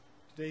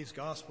Today's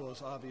gospel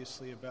is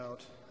obviously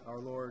about our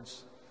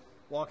Lord's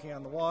walking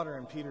on the water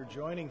and Peter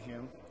joining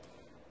him.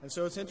 And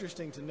so it's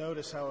interesting to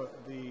notice how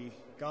the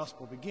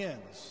gospel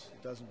begins.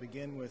 It doesn't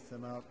begin with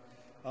them out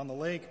on the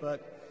lake,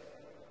 but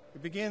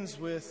it begins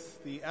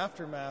with the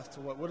aftermath to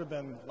what would have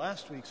been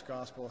last week's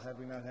gospel had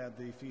we not had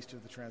the Feast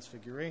of the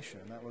Transfiguration.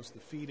 That was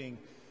the feeding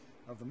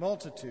of the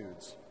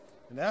multitudes.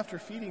 And after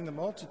feeding the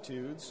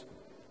multitudes,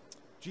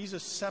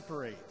 Jesus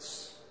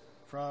separates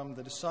from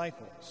the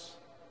disciples.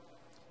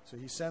 So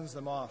he sends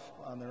them off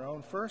on their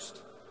own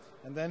first,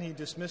 and then he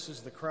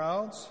dismisses the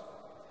crowds.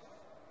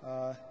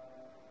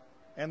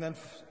 And then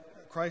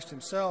Christ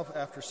himself,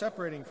 after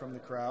separating from the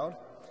crowd,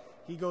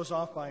 he goes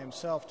off by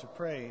himself to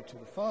pray to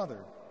the Father.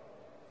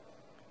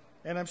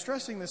 And I'm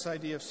stressing this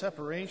idea of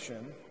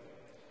separation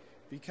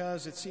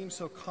because it seems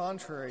so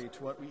contrary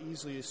to what we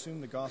easily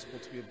assume the gospel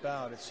to be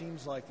about. It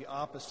seems like the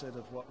opposite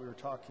of what we were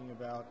talking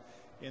about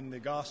in the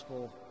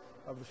gospel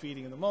of the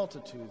feeding of the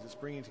multitudes. It's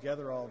bringing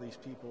together all these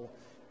people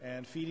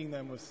and feeding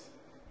them with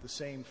the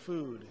same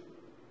food,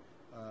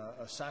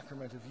 a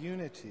sacrament of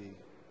unity.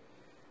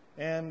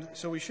 And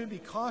so we should be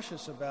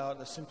cautious about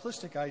a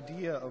simplistic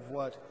idea of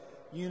what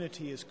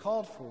unity is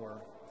called for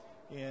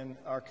in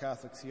our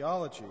Catholic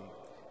theology.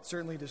 It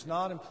certainly does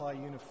not imply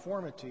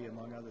uniformity,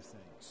 among other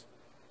things.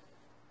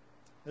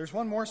 There's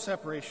one more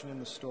separation in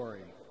the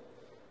story.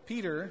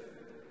 Peter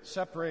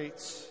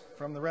separates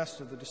from the rest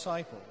of the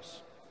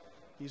disciples.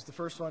 He's the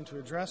first one to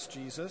address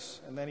Jesus,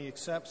 and then he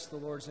accepts the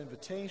Lord's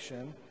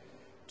invitation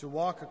to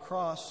walk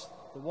across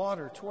the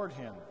water toward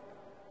him.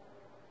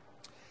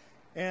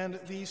 And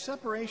these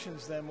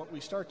separations, then, what we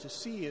start to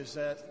see is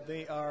that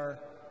they are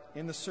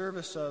in the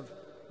service of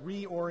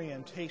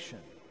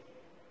reorientation.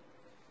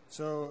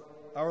 So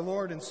our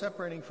Lord, in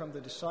separating from the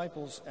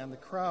disciples and the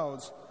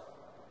crowds,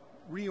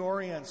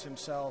 reorients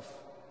himself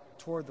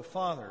toward the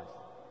Father.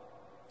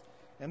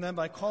 And then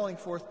by calling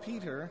forth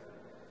Peter,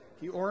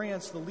 he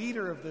orients the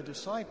leader of the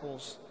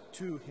disciples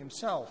to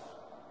himself.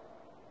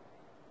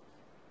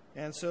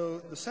 And so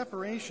the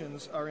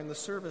separations are in the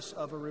service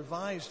of a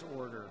revised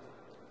order,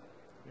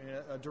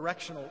 a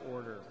directional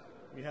order.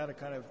 We had a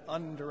kind of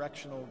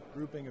undirectional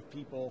grouping of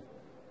people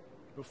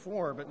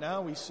before, but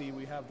now we see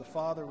we have the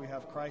Father, we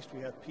have Christ,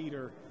 we have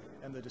Peter,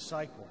 and the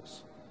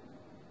disciples.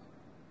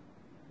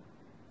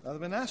 Now, the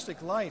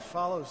monastic life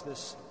follows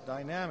this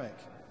dynamic.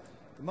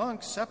 The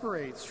monk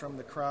separates from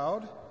the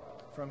crowd,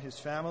 from his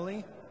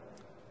family,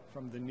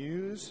 from the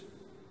news,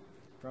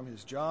 from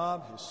his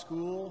job, his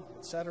school,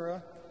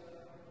 etc.,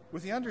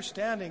 with the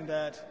understanding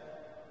that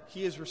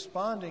he is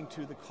responding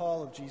to the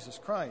call of Jesus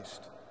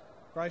Christ.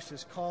 Christ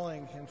is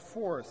calling him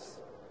forth,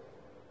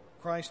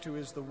 Christ who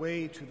is the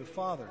way to the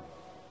Father.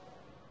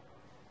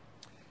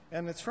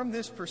 And it's from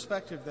this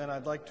perspective, then,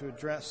 I'd like to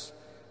address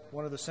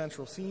one of the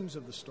central themes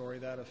of the story,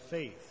 that of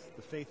faith,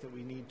 the faith that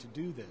we need to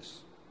do this.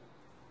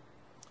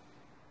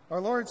 Our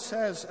Lord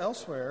says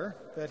elsewhere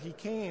that he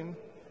came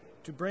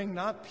to bring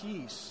not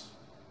peace,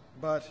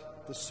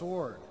 but the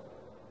sword.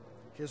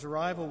 His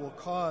arrival will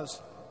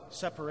cause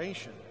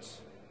separations.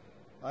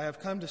 I have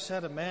come to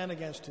set a man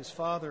against his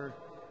father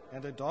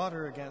and a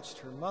daughter against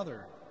her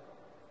mother.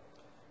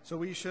 So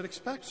we should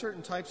expect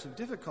certain types of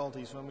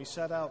difficulties when we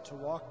set out to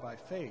walk by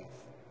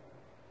faith.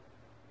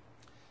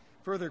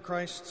 Further,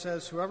 Christ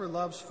says, "Whoever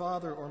loves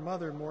father or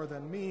mother more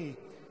than me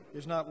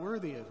is not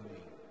worthy of me,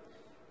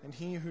 and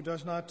he who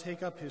does not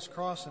take up his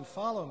cross and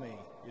follow me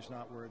is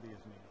not worthy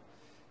of me."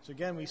 So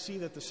again, we see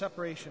that the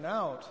separation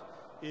out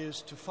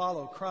is to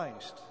follow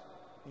Christ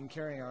in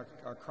carrying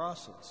our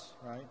crosses,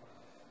 right?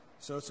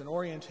 So it's an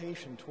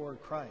orientation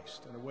toward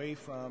Christ and away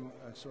from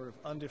a sort of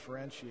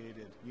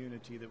undifferentiated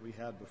unity that we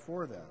had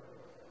before that.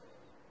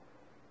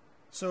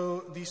 So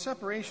these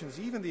separations,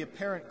 even the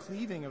apparent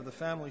cleaving of the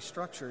family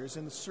structure, is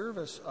in the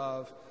service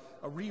of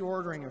a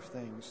reordering of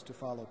things to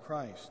follow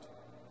Christ.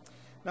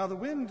 Now, the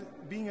wind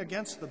being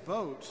against the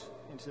boat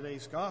in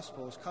today's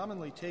gospel is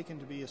commonly taken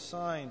to be a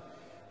sign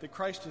that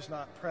Christ is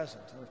not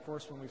present. And of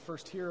course, when we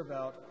first hear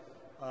about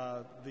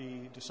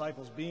the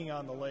disciples being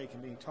on the lake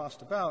and being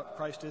tossed about,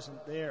 Christ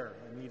isn't there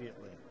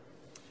immediately.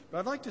 But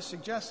I'd like to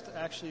suggest,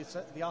 actually, it's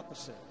the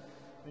opposite.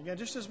 And again,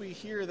 just as we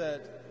hear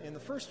that in the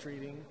first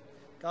reading,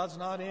 God's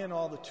not in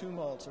all the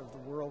tumult of the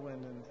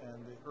whirlwind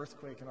and the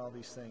earthquake and all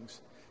these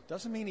things,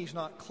 doesn't mean he's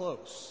not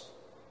close.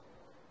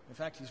 In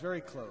fact, he's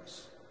very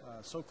close,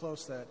 so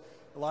close that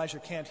Elijah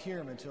can't hear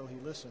him until he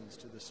listens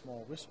to this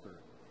small whisper.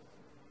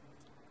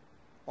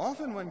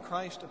 Often when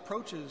Christ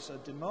approaches a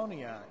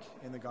demoniac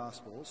in the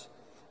Gospels,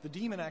 the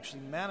demon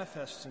actually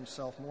manifests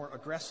himself more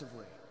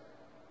aggressively,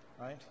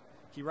 right?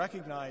 He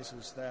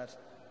recognizes that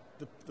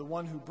the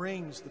one who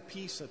brings the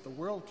peace that the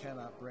world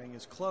cannot bring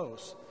is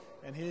close,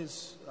 and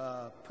his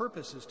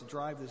purpose is to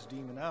drive this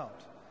demon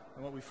out.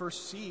 And what we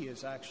first see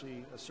is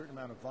actually a certain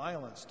amount of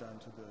violence done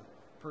to the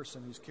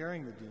person who's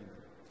carrying the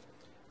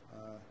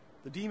demon.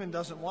 The demon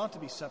doesn't want to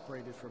be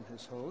separated from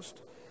his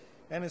host,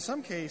 and in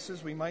some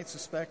cases we might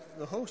suspect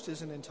the host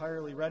isn't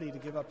entirely ready to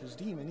give up his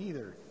demon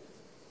either.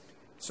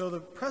 So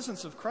the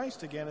presence of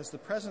Christ, again, is the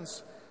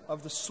presence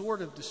of the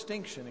sort of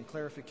distinction and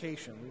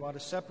clarification. We want to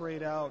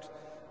separate out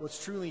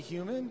what's truly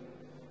human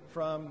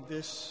from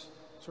this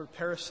sort of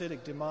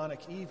parasitic demonic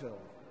evil.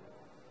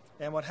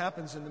 And what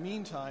happens in the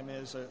meantime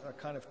is a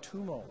kind of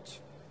tumult.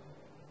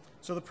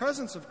 So the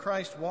presence of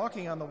Christ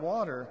walking on the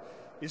water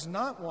is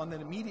not one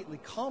that immediately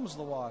calms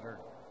the water.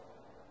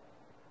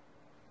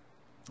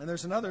 And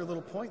there's another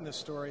little point in this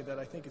story that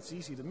I think it's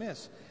easy to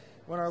miss.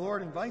 When our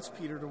Lord invites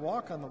Peter to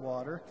walk on the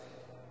water,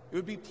 it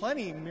would be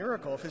plenty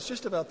miracle. If it's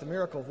just about the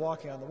miracle of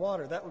walking on the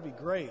water, that would be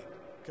great,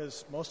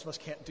 because most of us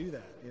can't do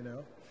that, you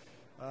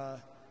know.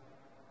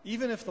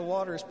 Even if the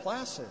water is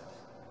placid.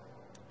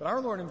 But our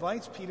Lord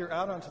invites Peter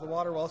out onto the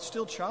water while it's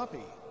still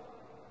choppy.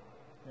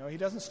 You know, he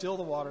doesn't still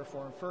the water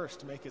for him first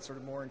to make it sort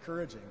of more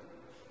encouraging.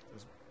 He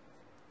goes,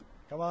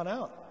 come on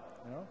out,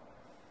 you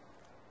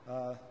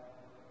know.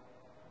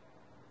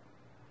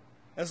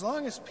 As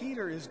long as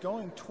Peter is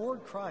going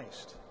toward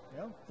Christ, you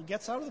know, he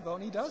gets out of the boat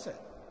and he does it.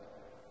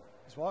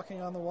 He's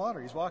walking on the water.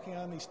 He's walking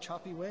on these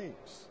choppy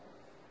waves.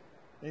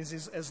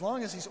 As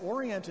long as he's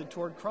oriented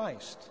toward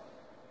Christ,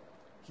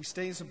 he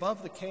stays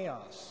above the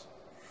chaos.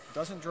 It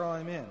doesn't draw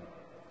him in.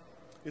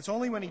 It's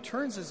only when he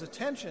turns his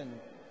attention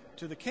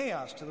to the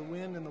chaos, to the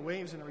wind and the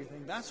waves and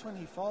everything, that's when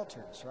he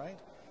falters, right?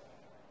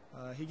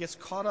 He gets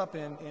caught up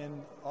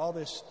in all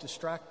this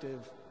distractive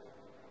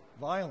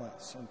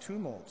violence and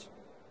tumult.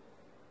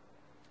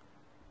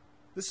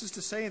 This is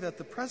to say that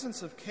the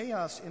presence of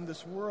chaos in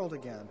this world,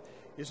 again,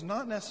 is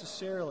not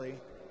necessarily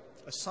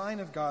a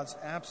sign of God's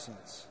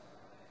absence.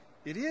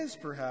 It is,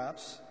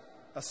 perhaps,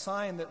 a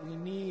sign that we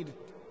need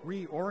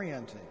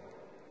reorienting,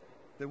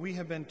 that we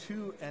have been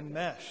too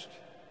enmeshed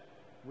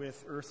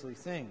with earthly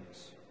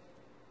things.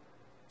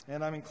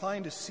 And I'm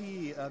inclined to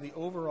see the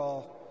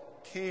overall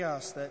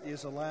chaos that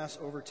is, alas,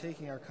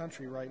 overtaking our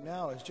country right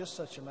now as just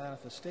such a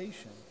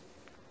manifestation.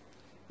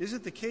 Is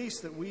it the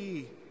case that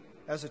we,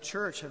 as a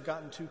church, have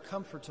gotten too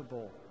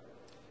comfortable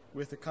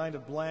with a kind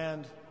of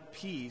bland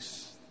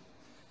peace,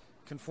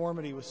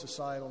 conformity with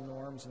societal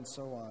norms, and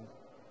so on?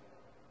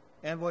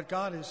 And what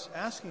God is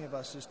asking of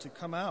us is to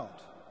come out,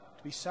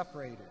 to be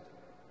separated,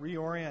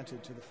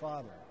 reoriented to the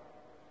Father.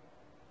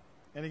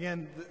 And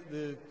again,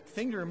 the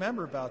thing to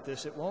remember about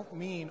this, it won't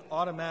mean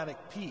automatic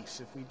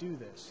peace if we do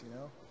this, you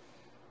know.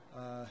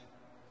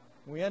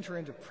 When we enter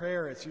into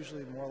prayer, it's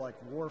usually more like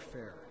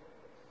warfare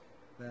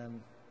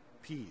than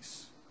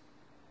peace.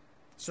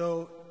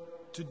 So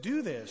to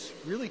do this,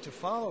 really to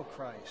follow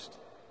Christ,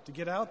 to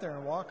get out there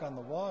and walk on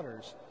the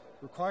waters,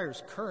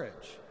 requires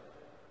courage.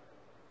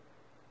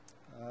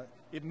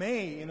 It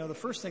may, you know, the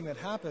first thing that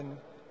happened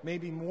may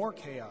be more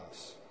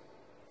chaos.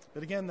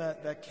 But again,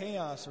 that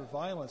chaos or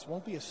violence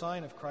won't be a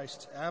sign of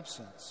Christ's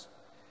absence.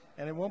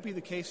 And it won't be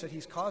the case that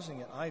he's causing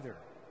it either.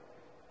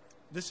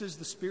 This is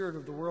the spirit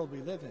of the world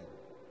we live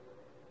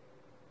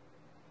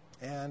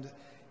in. And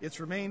it's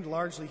remained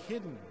largely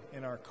hidden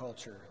in our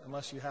culture,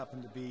 unless you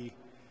happen to be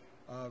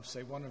of,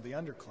 say, one of the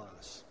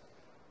underclass.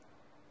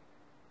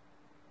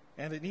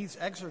 And it needs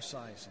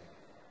exercising.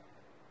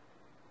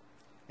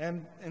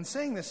 And in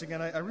saying this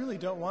again, I really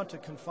don't want to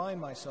confine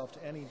myself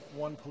to any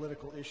one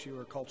political issue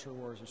or culture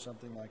wars or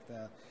something like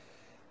that.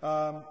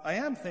 I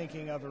am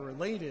thinking of a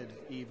related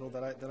evil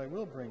that I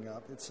will bring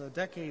up. It's a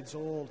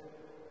decades-old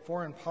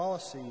foreign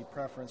policy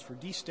preference for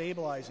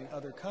destabilizing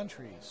other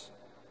countries,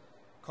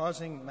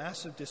 causing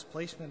massive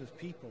displacement of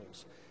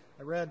peoples.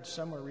 I read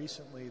somewhere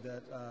recently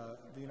that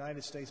the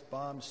United States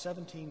bombed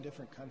 17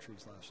 different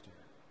countries last year.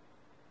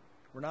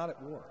 We're not at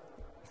war,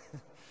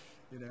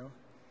 you know.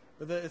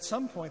 But at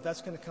some point,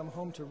 that's going to come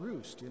home to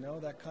roost, you know.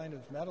 That kind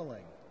of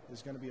meddling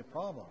is going to be a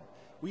problem.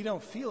 We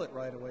don't feel it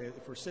right away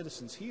if we're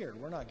citizens here.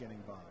 We're not getting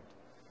bombed.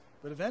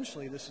 But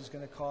eventually, this is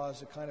going to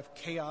cause a kind of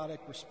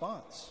chaotic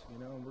response, you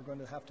know, and we're going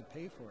to have to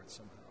pay for it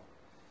somehow.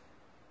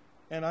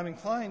 And I'm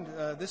inclined,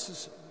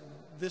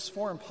 this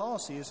foreign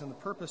policy is in the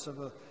purpose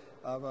of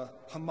a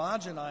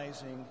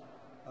homogenizing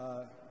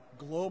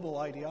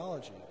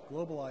globalizing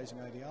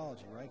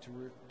ideology, right?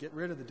 To get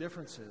rid of the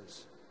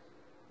differences,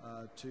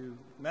 to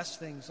mess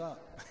things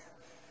up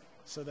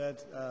so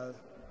that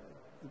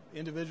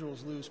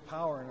individuals lose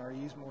power and are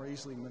more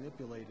easily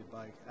manipulated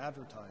by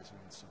advertising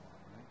and so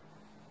on, right?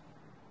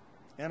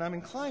 And I'm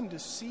inclined to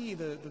see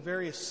the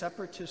various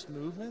separatist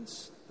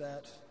movements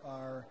that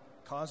are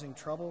causing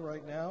trouble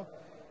right now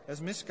as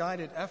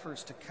misguided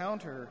efforts to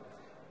counter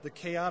the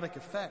chaotic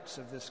effects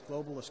of this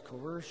globalist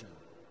coercion.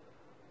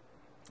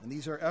 And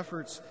these are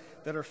efforts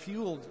that are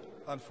fueled,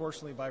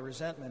 unfortunately, by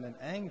resentment and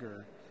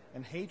anger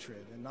and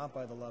hatred, and not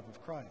by the love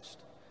of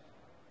Christ.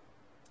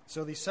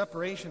 So these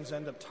separations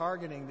end up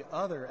targeting the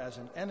other as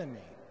an enemy.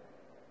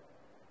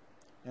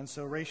 And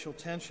so racial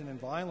tension and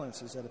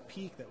violence is at a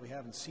peak that we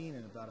haven't seen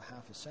in about a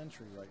half a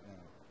century right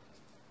now.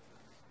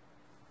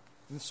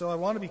 And so I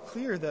want to be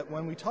clear that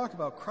when we talk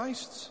about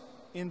Christ's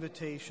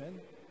invitation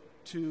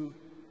to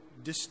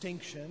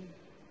distinction,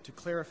 to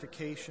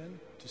clarification,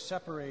 to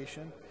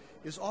separation,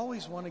 is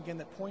always one, again,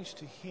 that points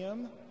to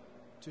Him,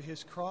 to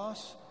His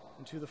cross,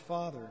 and to the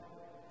Father.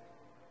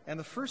 And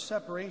the first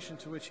separation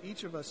to which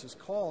each of us is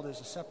called is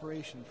a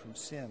separation from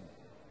sin.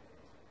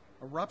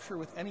 a rupture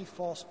with any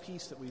false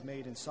peace that we've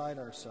made inside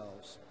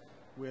ourselves,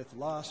 with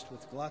lust,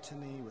 with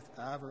gluttony, with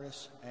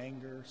avarice,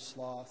 anger,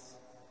 sloth,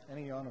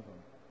 any one of them.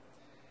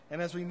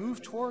 And as we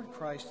move toward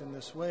Christ in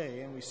this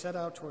way, and we set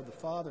out toward the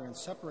Father and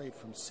separate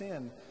from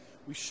sin,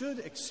 we should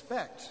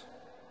expect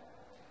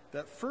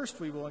that first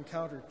we will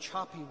encounter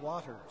choppy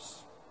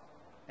waters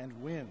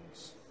and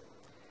winds.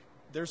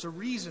 There's a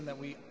reason that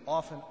we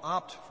often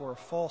opt for a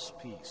false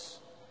peace,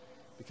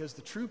 because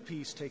the true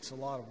peace takes a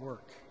lot of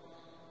work.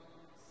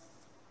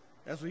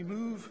 As we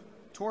move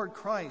toward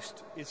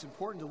Christ, it's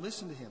important to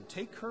listen to him.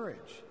 Take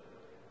courage.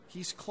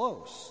 He's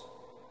close.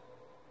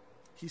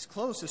 He's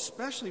close,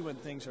 especially when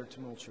things are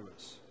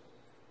tumultuous.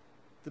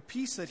 The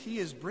peace that he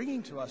is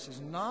bringing to us is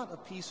not a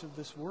peace of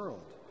this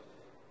world,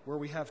 where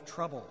we have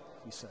trouble,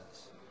 he says.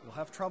 We'll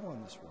have trouble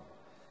in this world.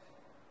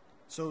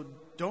 So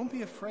don't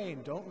be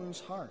afraid, don't lose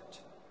heart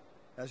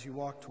as you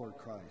walk toward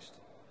Christ.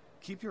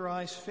 Keep your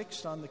eyes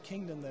fixed on the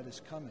kingdom that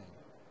is coming.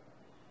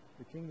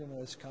 The kingdom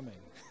that is coming.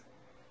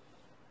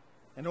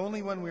 And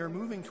only when we are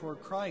moving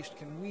toward Christ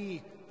can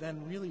we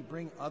then really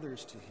bring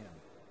others to him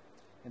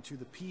and to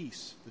the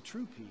peace, the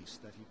true peace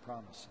that he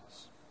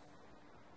promises.